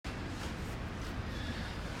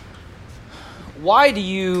Why do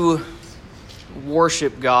you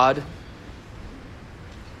worship God?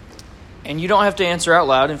 And you don't have to answer out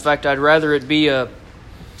loud. In fact, I'd rather it be a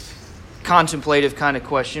contemplative kind of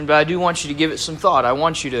question, but I do want you to give it some thought. I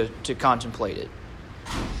want you to contemplate it.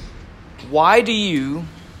 Why do you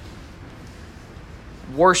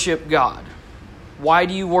worship God? Why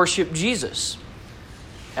do you worship Jesus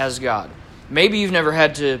as God? Maybe you've never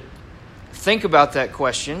had to think about that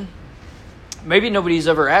question. Maybe nobody's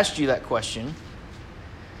ever asked you that question.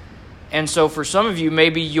 And so for some of you,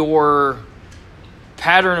 maybe your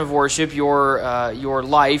pattern of worship, your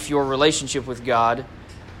life, your relationship with God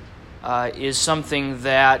is something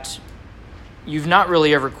that you've not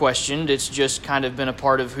really ever questioned. It's just kind of been a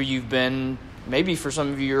part of who you've been, maybe for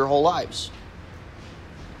some of you, your whole lives.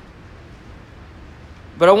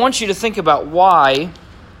 But I want you to think about why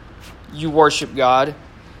you worship God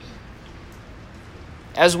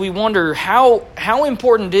as we wonder how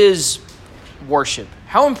important is worship?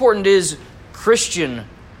 How important is Christian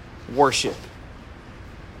worship?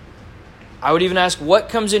 I would even ask, what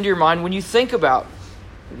comes into your mind when you think about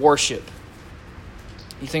worship?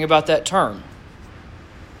 You think about that term.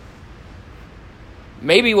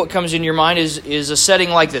 Maybe what comes in your mind is a setting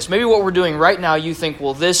like this. Maybe what we're doing right now, you think,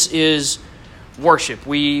 well, this is worship.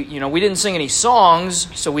 We didn't sing any songs,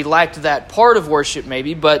 so we lacked that part of worship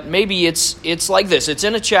maybe, but maybe it's like this. It's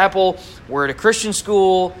in a chapel, we're at a Christian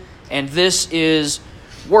school, and this is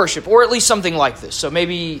worship, or at least something like this. So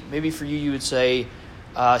maybe for you would say,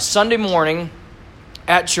 Sunday morning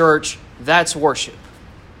at church, that's worship.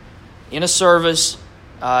 In a service,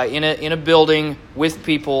 in a building with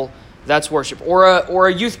people, that's worship. Or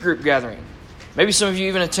a youth group gathering. Maybe some of you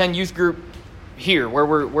even attend youth group here,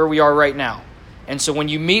 where we are right now. And so when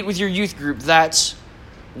you meet with your youth group, that's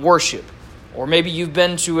worship. Or maybe you've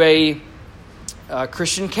been to a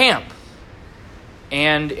Christian camp.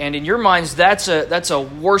 And in your minds, that's a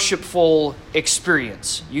worshipful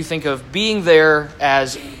experience. You think of being there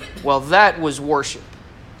as, well, that was worship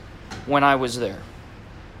when I was there.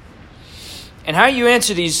 And how you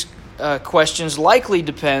answer these questions likely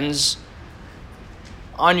depends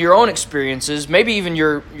on your own experiences, maybe even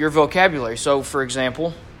your vocabulary. So, for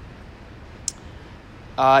example,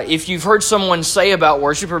 if you've heard someone say about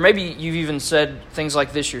worship, or maybe you've even said things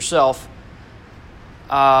like this yourself,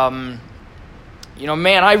 man,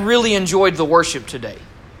 I really enjoyed the worship today.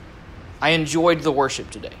 I enjoyed the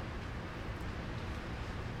worship today.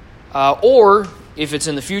 Or, if it's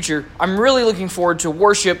in the future, I'm really looking forward to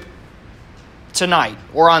worship tonight,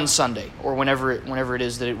 or on Sunday, or whenever it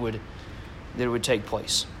is that it would take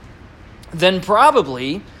place. Then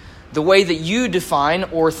probably the way that you define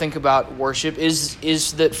or think about worship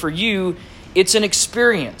is that for you, it's an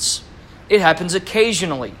experience. It happens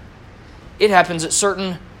occasionally. It happens at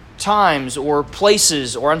certain times or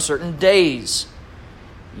places or on certain days.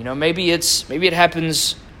 Maybe it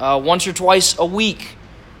happens once or twice a week,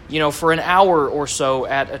 for an hour or so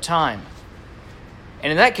at a time.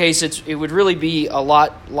 And in that case, it would really be a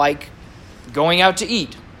lot like going out to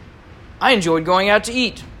eat. I enjoyed going out to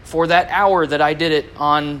eat for that hour that I did it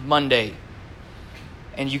on Monday.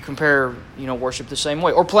 And you compare, worship the same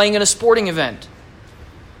way. Or playing in a sporting event.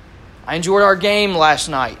 I enjoyed our game last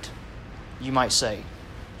night, you might say.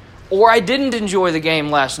 Or I didn't enjoy the game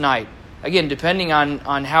last night. Again, depending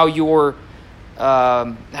on how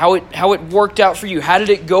how it worked out for you. How did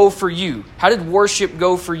it go for you? How did worship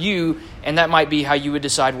go for you? And that might be how you would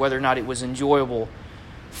decide whether or not it was enjoyable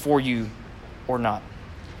for you or not.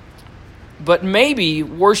 But maybe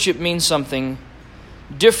worship means something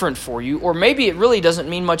different for you, or maybe it really doesn't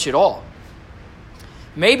mean much at all.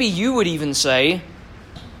 Maybe you would even say,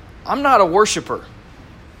 I'm not a worshiper.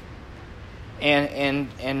 And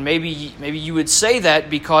maybe you would say that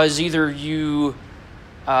because either you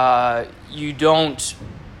don't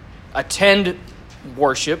attend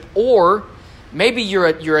worship, or maybe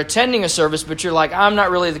you're attending a service, but you're like, I'm not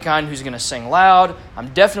really the kind who's going to sing loud. I'm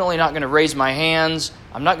definitely not going to raise my hands.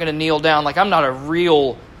 I'm not going to kneel down. Like, I'm not a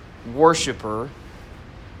real worshiper,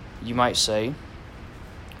 you might say.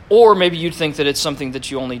 Or maybe you'd think that it's something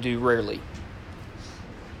that you only do rarely.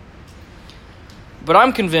 But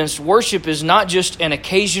I'm convinced worship is not just an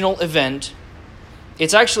occasional event.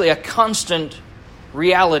 It's actually a constant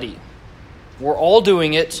reality. We're all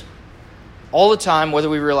doing it all the time, whether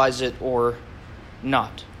we realize it or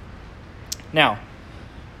not. Now,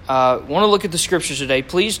 I want to look at the scriptures today.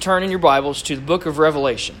 Please turn in your Bibles to the book of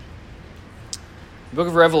Revelation. The book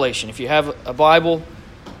of Revelation. If you have a Bible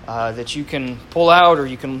that you can pull out or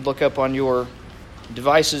you can look up on your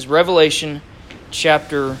devices, Revelation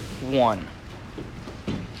chapter 1.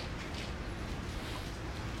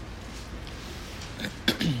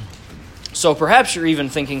 So perhaps you're even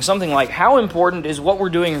thinking something like, how important is what we're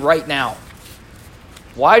doing right now?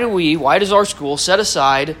 Why does our school set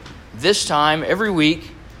aside this time every week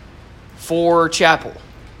for chapel?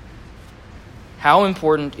 How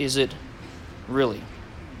important is it really?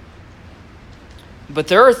 But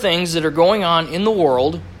there are things that are going on in the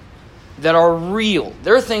world that are real.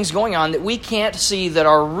 There are things going on that we can't see that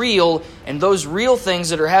are real, and those real things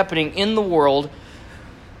that are happening in the world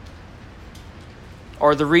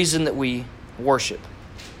are the reason that we worship.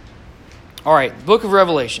 All right, the book of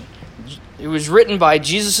Revelation. It was written by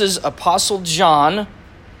Jesus' apostle John.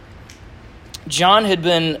 John had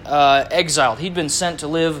been exiled. He'd been sent to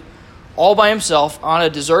live all by himself on a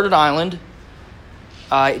deserted island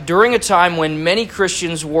during a time when many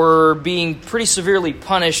Christians were being pretty severely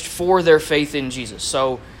punished for their faith in Jesus.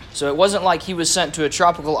 So it wasn't like he was sent to a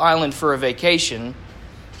tropical island for a vacation.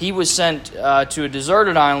 He was sent to a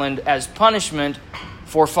deserted island as punishment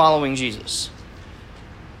for following Jesus.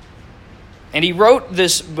 And he wrote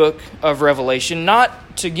this book of Revelation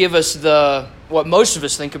not to give us what most of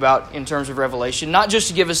us think about in terms of Revelation, not just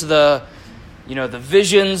to give us the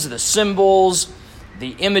visions, the symbols, the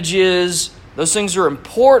images. Those things are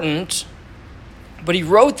important, but he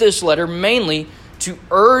wrote this letter mainly to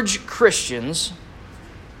urge Christians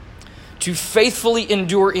to faithfully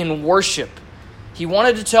endure in worship. He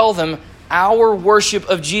wanted to tell them our worship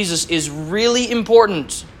of Jesus is really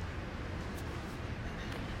important,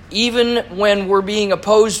 even when we're being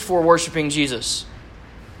opposed for worshiping Jesus.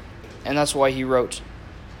 And that's why he wrote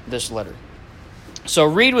this letter. So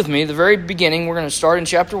read with me the very beginning. We're going to start in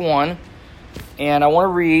chapter 1, and I want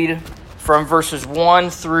to read from verses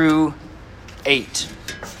 1 through 8.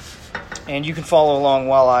 And you can follow along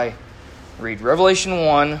while I read. Revelation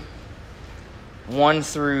 1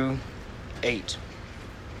 through 8.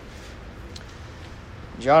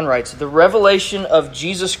 John writes, "The revelation of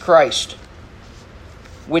Jesus Christ,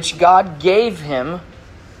 which God gave him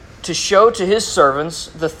to show to his servants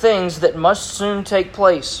the things that must soon take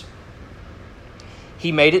place.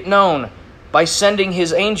 He made it known by sending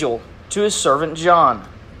his angel to his servant John,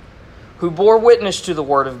 who bore witness to the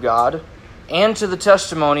word of God and to the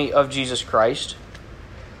testimony of Jesus Christ,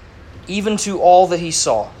 even to all that he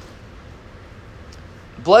saw.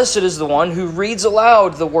 Blessed is the one who reads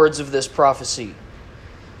aloud the words of this prophecy,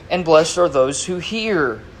 and blessed are those who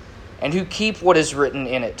hear and who keep what is written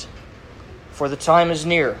in it, for the time is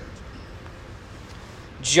near.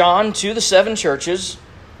 John, to the 7 churches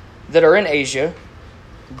that are in Asia,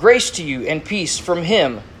 grace to you and peace from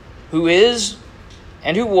him who is,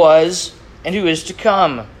 and who was, and who is to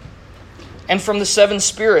come, and from the 7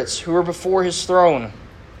 spirits who are before his throne,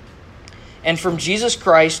 and from Jesus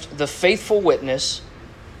Christ, the faithful witness,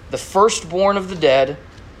 the firstborn of the dead,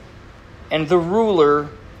 and the ruler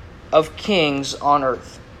of kings on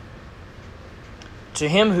earth. To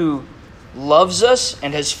him who loves us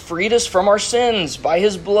and has freed us from our sins by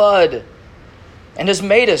his blood, and has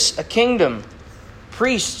made us a kingdom,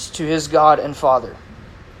 priests to his God and Father.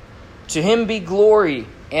 To him be glory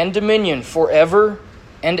and dominion forever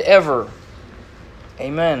and ever.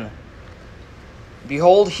 Amen.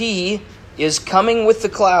 Behold, he is coming with the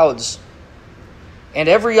clouds, and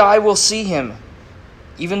every eye will see him,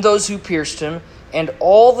 even those who pierced him, and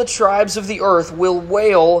all the tribes of the earth will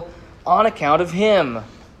wail on account of him.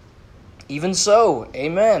 Even so,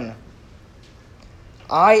 amen.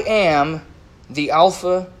 I am the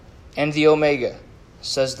Alpha and the Omega,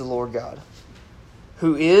 says the Lord God,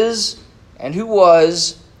 who is, and who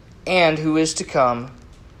was, and who is to come,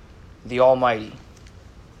 the Almighty."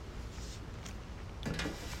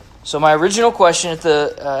 So my original question at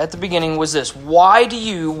the beginning was this: why do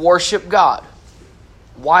you worship God?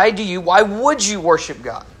 Why would you worship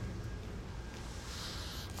God?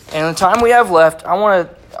 And in the time we have left, I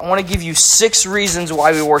want to give you 6 reasons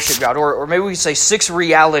why we worship God, or maybe we could say 6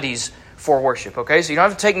 realities for worship. Okay, so you don't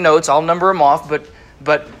have to take notes. I'll number them off,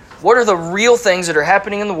 but what are the real things that are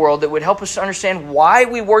happening in the world that would help us to understand why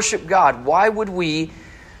we worship God? Why would we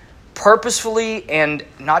purposefully and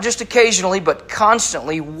not just occasionally, but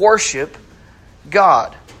constantly worship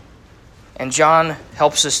God? And John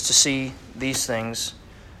helps us to see these things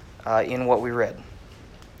in what we read.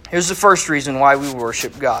 Here's the first reason why we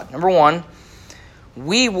worship God. Number 1,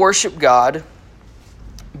 we worship God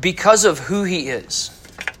because of who he is.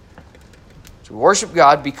 So we worship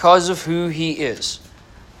God because of who he is.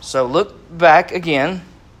 So look back again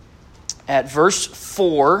at verse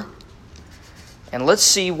 4, and let's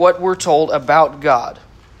see what we're told about God.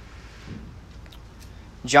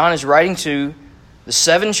 John is writing to the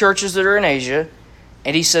 7 churches that are in Asia,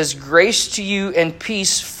 and he says, "Grace to you and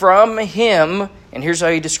peace from him," and here's how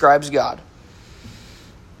he describes God,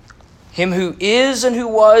 Him who is and who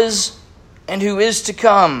was and who is to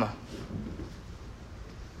come.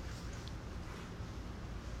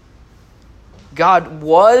 God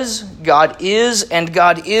was, God is, and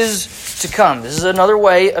God is to come. This is another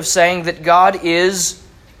way of saying that God is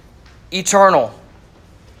eternal.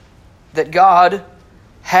 That God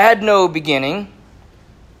had no beginning,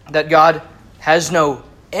 that God has no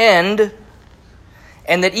end,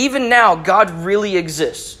 and that even now God really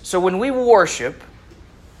exists. So when we worship,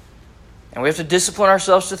 and we have to discipline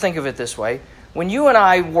ourselves to think of it this way, when you and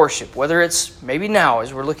I worship, whether it's maybe now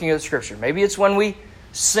as we're looking at the Scripture, maybe it's when we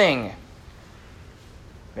sing,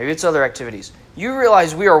 maybe it's other activities, you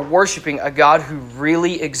realize we are worshiping a God who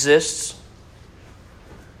really exists,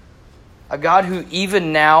 a God who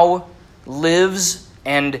even now lives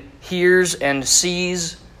and hears and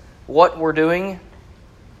sees what we're doing,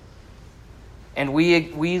 and we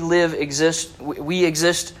exist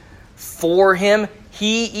for Him.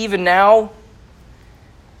 He even now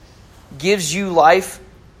gives you life.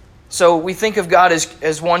 So we think of God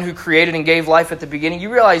as one who created and gave life at the beginning.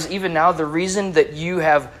 You realize even now the reason that you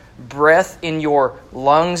have breath in your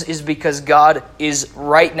lungs is because God is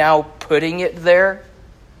right now putting it there.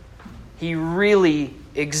 He really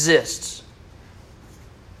exists.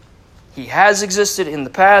 He has existed in the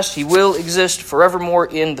past. He will exist forevermore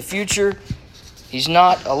in the future. He's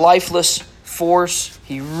not a lifeless force.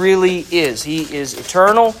 He really is. He is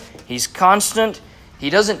eternal. He's constant. He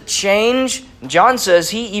doesn't change. John says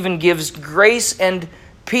He even gives grace and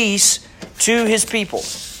peace to His people,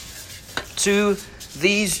 to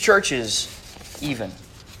these churches even.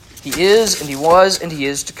 He is, and He was, and He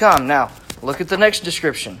is to come. Now, look at the next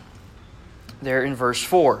description there in verse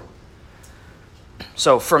 4.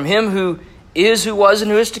 So, from Him who is, who was,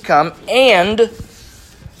 and who is to come, and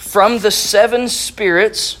from the 7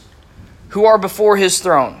 spirits who are before His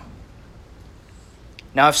throne.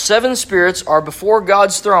 Now, if 7 spirits are before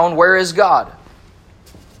God's throne, where is God?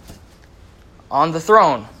 On the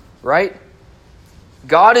throne, right?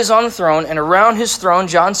 God is on the throne, and around His throne,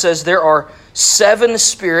 John says, there are 7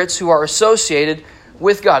 spirits who are associated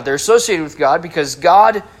with God. They're associated with God because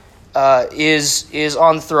God is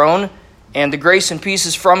on the throne, and the grace and peace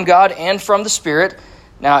is from God and from the Spirit.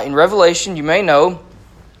 Now, in Revelation, you may know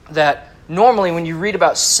that normally when you read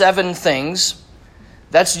about 7 things,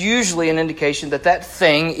 that's usually an indication that that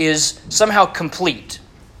thing is somehow complete.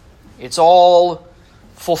 It's all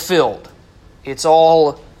fulfilled. It's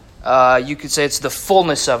all, you could say it's the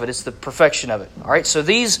fullness of it. It's the perfection of it. All right, so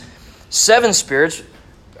these 7 spirits,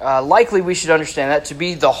 likely we should understand that to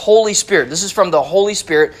be the Holy Spirit. This is from the Holy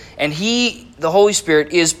Spirit, and He, the Holy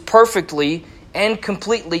Spirit, is perfectly and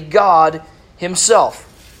completely God Himself.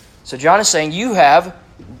 So John is saying you have,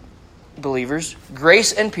 believers,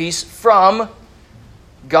 grace and peace from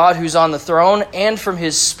God who's on the throne and from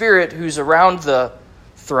His Spirit who's around the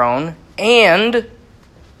throne. And,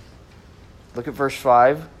 look at verse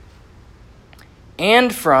 5,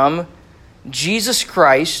 and from Jesus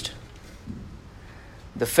Christ,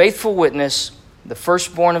 the faithful witness, the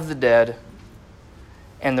firstborn of the dead,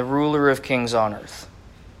 and the ruler of kings on earth.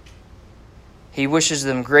 He wishes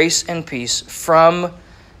them grace and peace from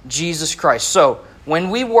Jesus Christ. So,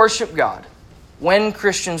 when we worship God, when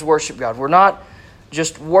Christians worship God, we're not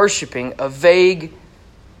just worshiping a vague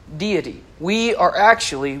deity. We are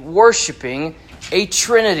actually worshiping a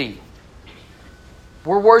Trinity.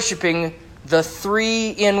 We're worshiping the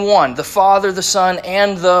 3-in-1, the Father, the Son,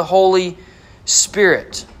 and the Holy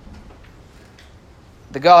Spirit.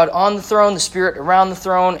 The God on the throne, the Spirit around the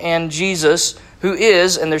throne, and Jesus, who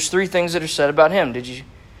is, and there's 3 things that are said about Him. Did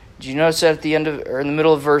you notice that at the end of, or in the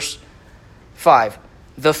middle of verse 5?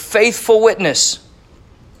 The faithful witness.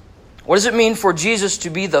 What does it mean for Jesus to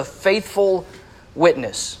be the faithful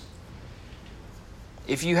witness?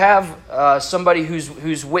 If you have somebody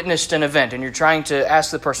who's witnessed an event and you're trying to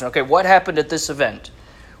ask the person, okay, what happened at this event?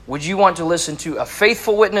 Would you want to listen to a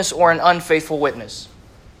faithful witness or an unfaithful witness?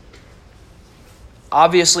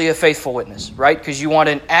 Obviously a faithful witness, right? Because you want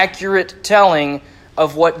an accurate telling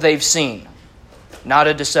of what they've seen, not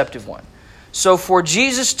a deceptive one. So for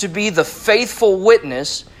Jesus to be the faithful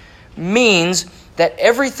witness means that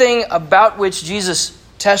everything about which Jesus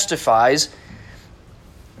testifies,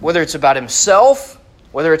 whether it's about Himself,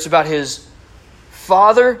 whether it's about His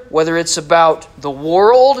Father, whether it's about the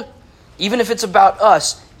world, even if it's about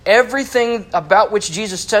us, everything about which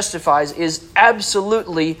Jesus testifies is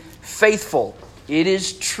absolutely faithful. It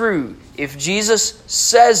is true. If Jesus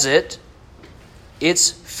says it,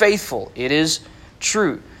 it's faithful. It is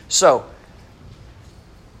true. So,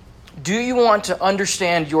 do you want to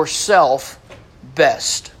understand yourself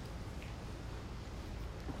best?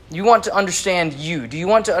 you want to understand you? Do you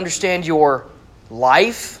want to understand your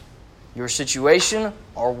life, your situation,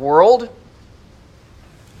 our world?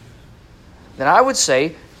 Then I would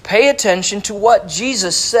say, pay attention to what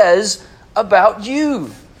Jesus says about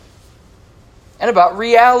you and about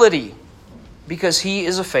reality, because He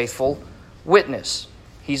is a faithful witness.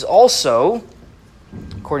 He's also,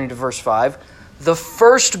 according to verse 5, the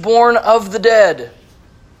firstborn of the dead.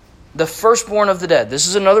 The firstborn of the dead. This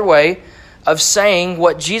is another way of saying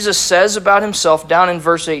what Jesus says about Himself down in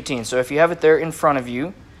verse 18. So if you have it there in front of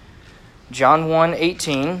you, John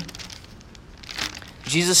 1:18,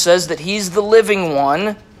 Jesus says that He's the living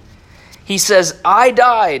one. He says, I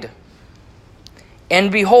died,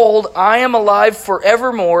 and behold, I am alive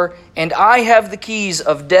forevermore, and I have the keys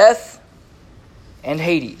of death and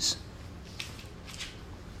Hades.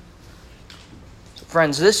 So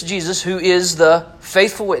friends, this Jesus, who is the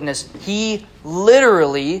faithful witness, He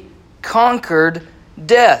literally conquered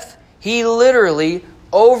death. He literally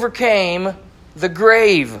overcame the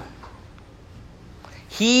grave.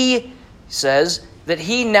 He says that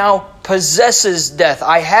He now possesses death.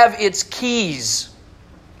 I have its keys.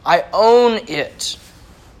 I own it.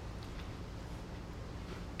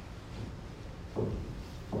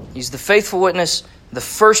 He's the faithful witness, the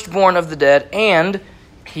firstborn of the dead, and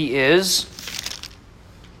He is,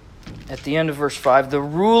 at the end of verse 5, the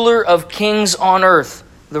ruler of kings on earth.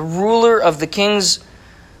 The ruler of the kings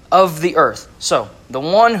of the earth. So, the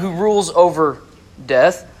one who rules over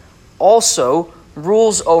death also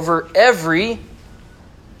rules over every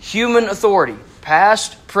human authority,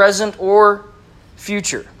 past, present, or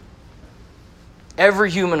future. Every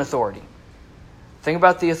human authority. Think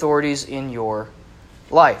about the authorities in your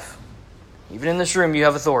life. Even in this room, you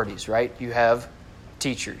have authorities, right? You have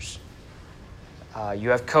teachers. You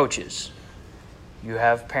have coaches. You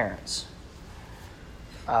have parents.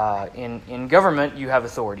 In government, you have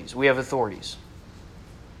authorities. We have authorities.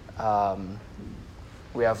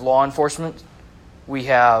 We have law enforcement. We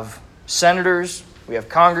have senators. We have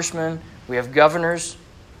congressmen. We have governors.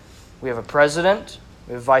 We have a president.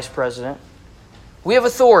 We have a vice president. We have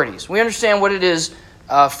authorities. We understand what it is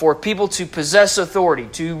for people to possess authority,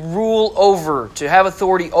 to rule over, to have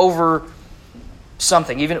authority over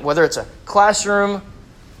something, even whether it's a classroom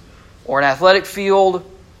or an athletic field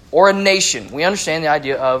or a nation. We understand the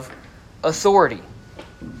idea of authority.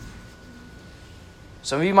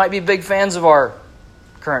 Some of you might be big fans of our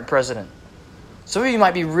current president. Some of you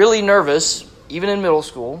might be really nervous, even in middle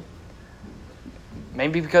school,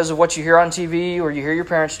 maybe because of what you hear on TV or you hear your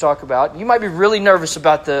parents talk about. You might be really nervous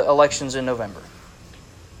about the elections in November.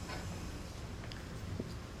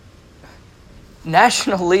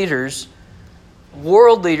 National leaders,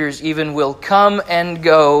 world leaders even, will come and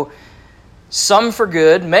go, some for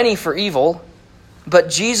good, many for evil, but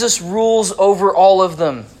Jesus rules over all of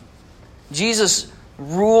them. Jesus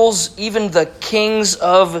rules even the kings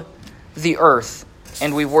of the earth,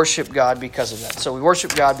 and we worship God because of that. So we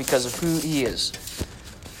worship God because of who He is.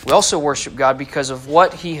 We also worship God because of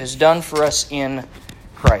what He has done for us in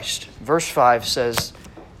Christ. Verse 5 says,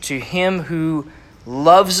 to Him who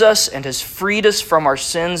loves us and has freed us from our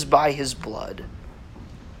sins by His blood.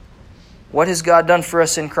 What has God done for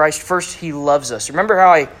us in Christ? First, He loves us. Remember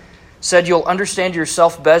how I said you'll understand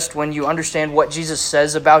yourself best when you understand what Jesus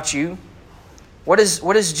says about you? What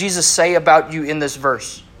does Jesus say about you in this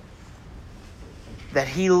verse? That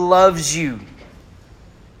He loves you.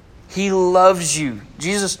 He loves you.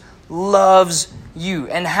 Jesus loves you.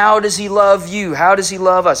 And how does He love you? How does He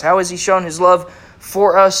love us? How has He shown His love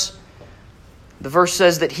for us? The verse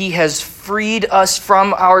says that He has freed us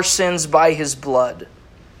from our sins by His blood.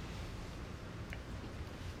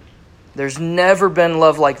 There's never been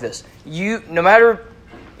love like this. No matter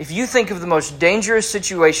if you think of the most dangerous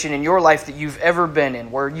situation in your life that you've ever been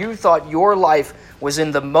in, where you thought your life was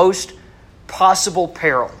in the most possible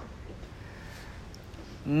peril,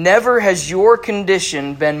 never has your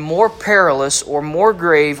condition been more perilous or more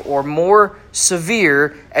grave or more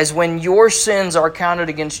severe as when your sins are counted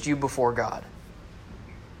against you before God.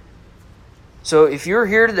 So if you're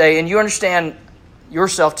here today and you understand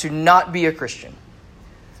yourself to not be a Christian,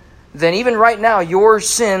 then even right now your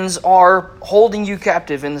sins are holding you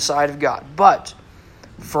captive in the sight of God. But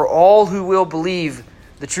for all who will believe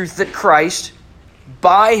the truth that Christ,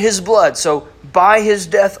 by His blood, so by His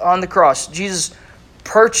death on the cross, Jesus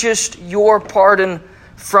purchased your pardon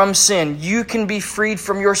from sin. You can be freed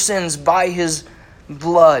from your sins by His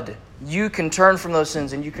blood. You can turn from those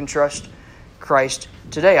sins and you can trust Christ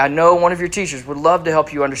today. I know one of your teachers would love to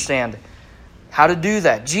help you understand how to do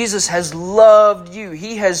that. Jesus has loved you.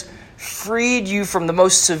 He has freed you from the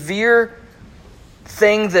most severe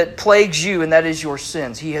thing that plagues you, and that is your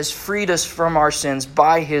sins. He has freed us from our sins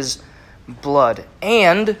by His blood.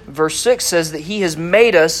 And verse 6 says that He has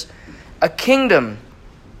made us a kingdom,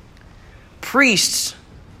 priests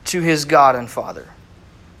to His God and Father.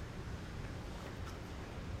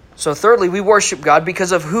 So thirdly, we worship God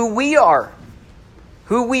because of who we are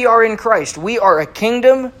in Christ. We are a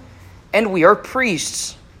kingdom and we are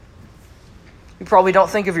priests. You probably don't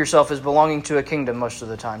think of yourself as belonging to a kingdom most of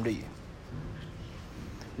the time, do you?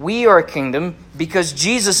 We are a kingdom because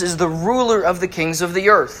Jesus is the ruler of the kings of the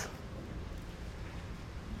earth.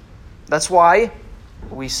 That's why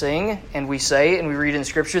we sing and we say and we read in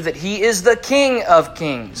Scripture that He is the King of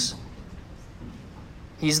kings.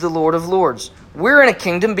 He's the Lord of lords. We're in a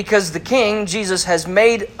kingdom because the King, Jesus, has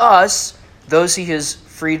made us, those He has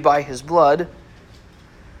freed by His blood,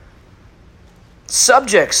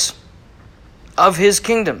 subjects of His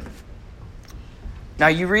kingdom. Now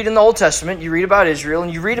you read in the Old Testament, you read about Israel,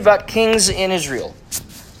 and you read about kings in Israel.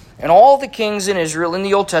 And all the kings in Israel in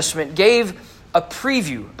the Old Testament gave a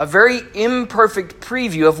preview, a very imperfect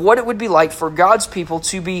preview of what it would be like for God's people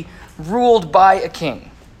to be ruled by a king.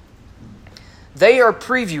 They are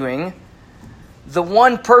previewing the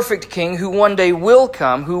one perfect king who one day will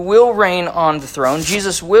come, who will reign on the throne.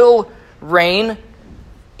 Jesus will reign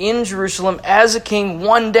in Jerusalem as a king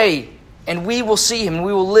one day, and we will see Him, and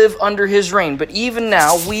we will live under His reign. But even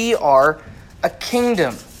now, we are a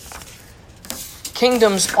kingdom.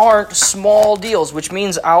 Kingdoms aren't small deals, which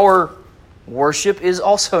means our worship is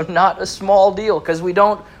also not a small deal, because we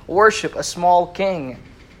don't worship a small king.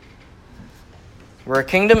 We're a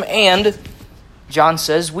kingdom, and John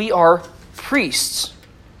says we are priests.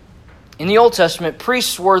 In the Old Testament,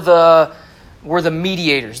 priests were the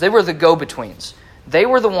mediators. They were the go-betweens. They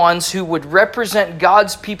were the ones who would represent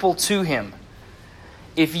God's people to Him.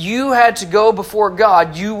 If you had to go before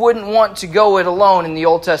God, you wouldn't want to go it alone in the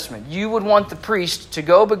Old Testament. You would want the priest to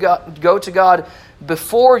go to God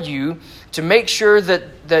before you to make sure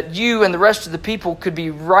that you and the rest of the people could be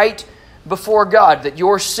right before God, that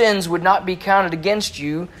your sins would not be counted against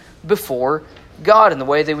you before God. And the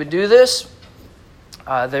way they would do this,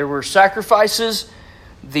 there were sacrifices.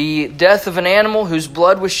 The death of an animal whose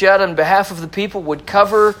blood was shed on behalf of the people would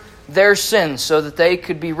cover their sins so that they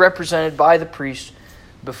could be represented by the priest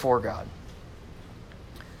before God.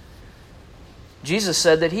 Jesus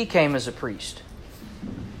said that He came as a priest,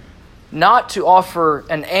 not to offer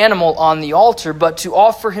an animal on the altar, but to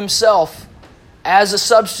offer Himself as a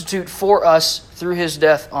substitute for us through His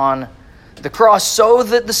death on the cross, so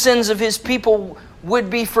that the sins of His people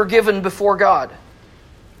would be forgiven before God.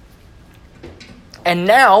 And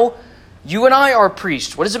now, you and I are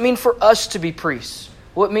priests. What does it mean for us to be priests?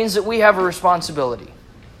 Well, it means that we have a responsibility.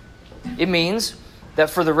 It means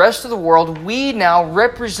that for the rest of the world, we now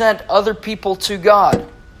represent other people to God.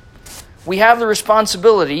 We have the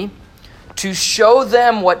responsibility to show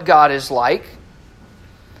them what God is like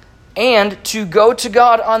and to go to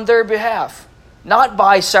God on their behalf. Not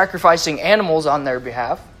by sacrificing animals on their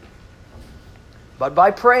behalf, but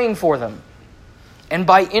by praying for them and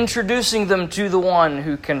by introducing them to the one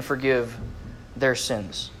who can forgive their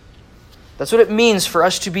sins. That's what it means for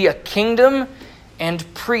us to be a kingdom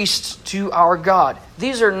and priests to our God.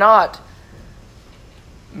 These are not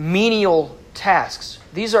menial tasks.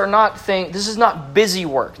 This is not busy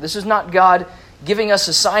work. This is not God giving us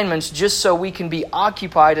assignments just so we can be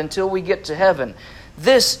occupied until we get to heaven.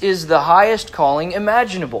 This is the highest calling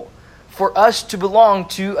imaginable, for us to belong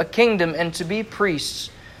to a kingdom and to be priests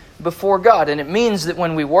before God. And it means that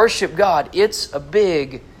when we worship God, it's a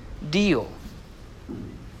big deal.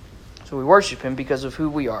 So we worship Him because of who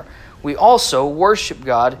we are. We also worship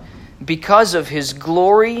God because of His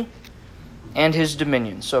glory and His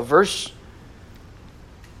dominion. So verse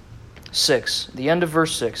 6, the end of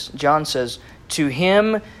verse 6, John says, "To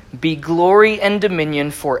Him be glory and dominion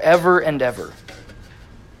forever and ever."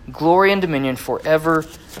 Glory and dominion forever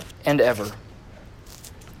and ever.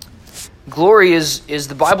 Glory is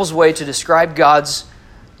the Bible's way to describe God's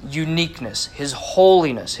uniqueness, His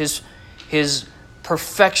holiness, His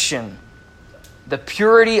perfection, the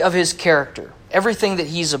purity of His character, everything that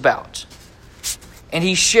He's about. And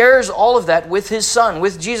He shares all of that with His Son,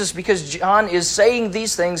 with Jesus, because John is saying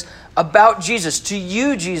these things about Jesus. To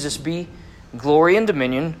you, Jesus, be glory and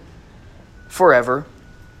dominion forever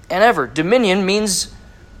and ever. Dominion means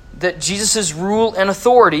that Jesus' rule and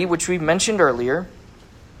authority, which we mentioned earlier,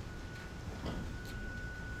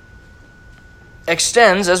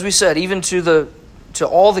 extends, as we said, even to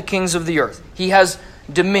all the kings of the earth. He has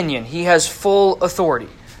dominion. He has full authority.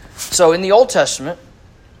 So in the Old Testament,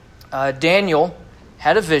 Daniel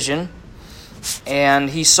had a vision, and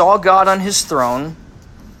he saw God on His throne,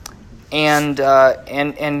 And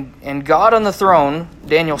God on the throne,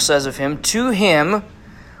 Daniel says of him, to him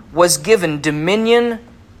was given dominion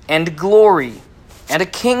and glory and a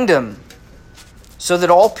kingdom, so that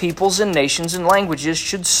all peoples and nations and languages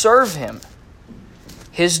should serve him.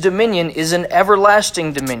 His dominion is an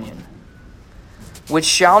everlasting dominion, which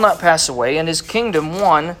shall not pass away, and his kingdom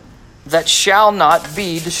one that shall not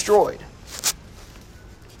be destroyed.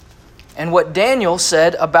 And what Daniel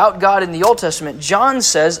said about God in the Old Testament, John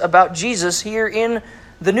says about Jesus here in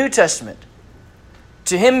the New Testament.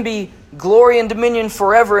 To him be glory and dominion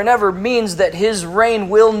forever and ever means that his reign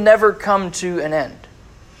will never come to an end.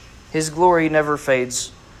 His glory never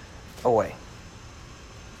fades away.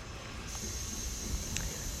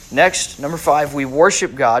 Next, number 5, we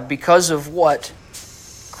worship God because of what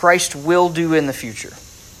Christ will do in the future.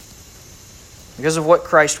 Because of what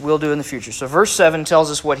Christ will do in the future. So verse 7 tells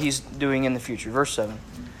us what he's doing in the future. Verse 7.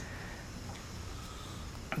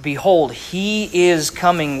 Behold, he is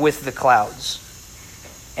coming with the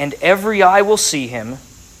clouds, and every eye will see him,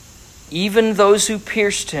 even those who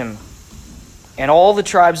pierced him, and all the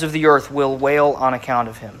tribes of the earth will wail on account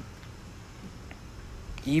of him.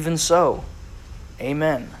 Even so,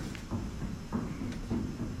 amen.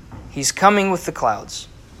 He's coming with the clouds.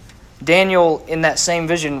 Daniel, in that same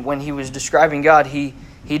vision, when he was describing God, he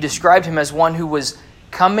described him as one who was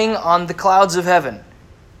coming on the clouds of heaven.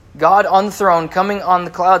 God on the throne, coming on the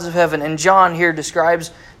clouds of heaven. And John here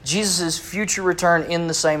describes Jesus' future return in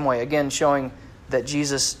the same way, again showing that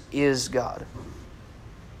Jesus is God.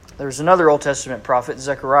 There's another Old Testament prophet,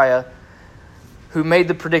 Zechariah, who made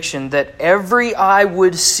the prediction that every eye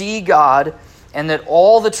would see God and that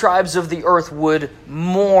all the tribes of the earth would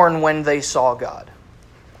mourn when they saw God,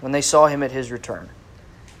 when they saw him at his return.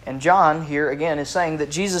 And John here again is saying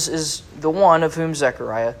that Jesus is the one of whom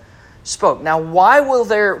Zechariah spoke. Now, why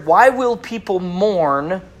will people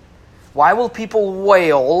mourn? Why will people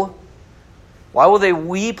wail? Why will they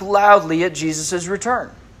weep loudly at Jesus'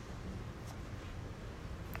 return?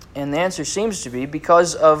 And the answer seems to be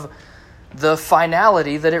because of the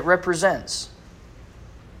finality that it represents.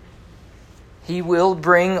 He will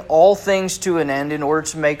bring all things to an end in order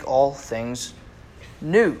to make all things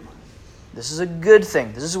new. This is a good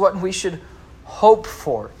thing. This is what we should hope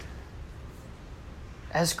for.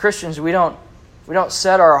 As Christians, we don't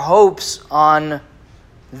set our hopes on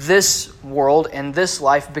this world and this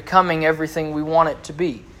life becoming everything we want it to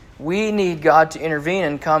be. We need God to intervene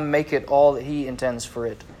and come make it all that He intends for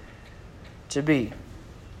it to be.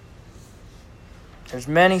 There's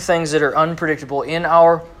many things that are unpredictable in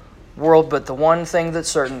our world, but the one thing that's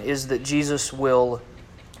certain is that Jesus will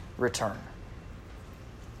return.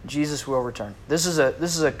 Jesus will return. This is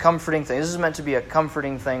a comforting thing. This is meant to be a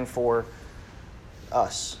comforting thing for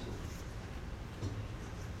us.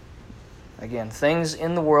 Again, things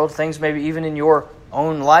in the world, things maybe even in your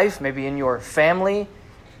own life, maybe in your family,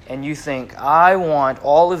 and you think, I want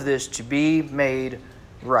all of this to be made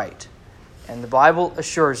right. And the Bible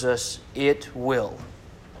assures us it will.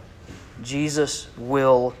 Jesus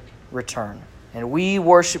will return. And we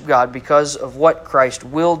worship God because of what Christ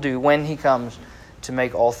will do when He comes to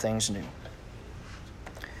make all things new.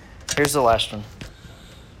 Here's the last one.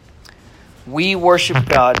 We worship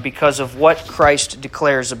God because of what Christ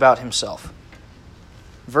declares about Himself.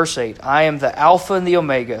 Verse 8, I am the Alpha and the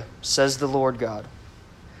Omega, says the Lord God,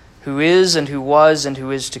 who is and who was and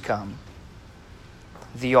who is to come,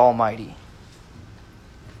 the Almighty.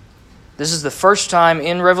 This is the first time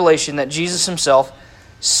in Revelation that Jesus Himself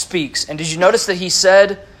speaks. And did you notice that He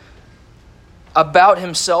said about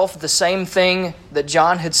Himself the same thing that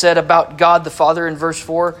John had said about God the Father in verse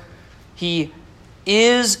 4? He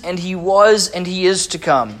is and He was and He is to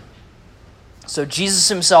come. So Jesus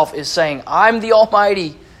Himself is saying, I'm the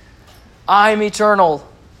Almighty, I'm eternal,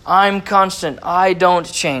 I'm constant, I don't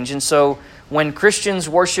change. And so when Christians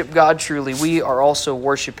worship God truly, we are also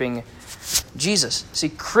worshiping Jesus. See,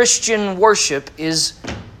 Christian worship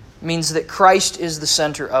means that Christ is the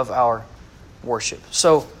center of our worship.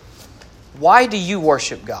 So why do you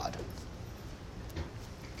worship God?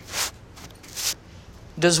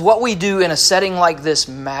 Does what we do in a setting like this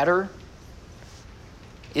matter?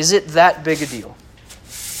 Is it that big a deal?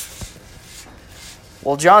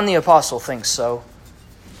 Well, John the Apostle thinks so.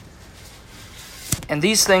 And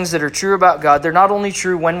these things that are true about God, they're not only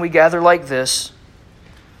true when we gather like this,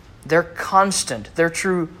 they're constant. They're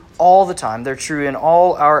true all the time. They're true in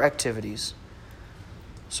all our activities.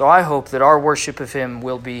 So I hope that our worship of Him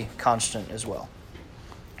will be constant as well.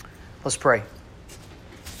 Let's pray.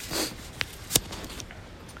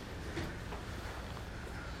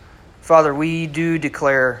 Father, we do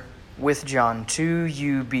declare with John, to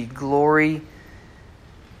You be glory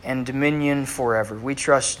and dominion forever. We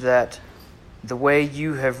trust that the way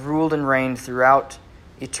you have ruled and reigned throughout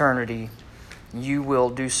eternity, you will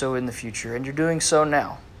do so in the future, and you're doing so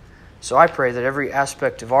now. So I pray that every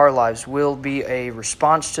aspect of our lives will be a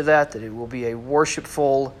response to that it will be a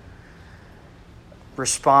worshipful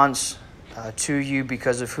response to you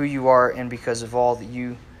because of who you are and because of all that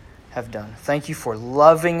you have done. Thank you for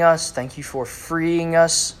loving us. Thank you for freeing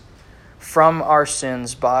us from our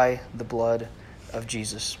sins by the blood of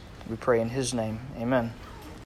Jesus. We pray in His name. Amen.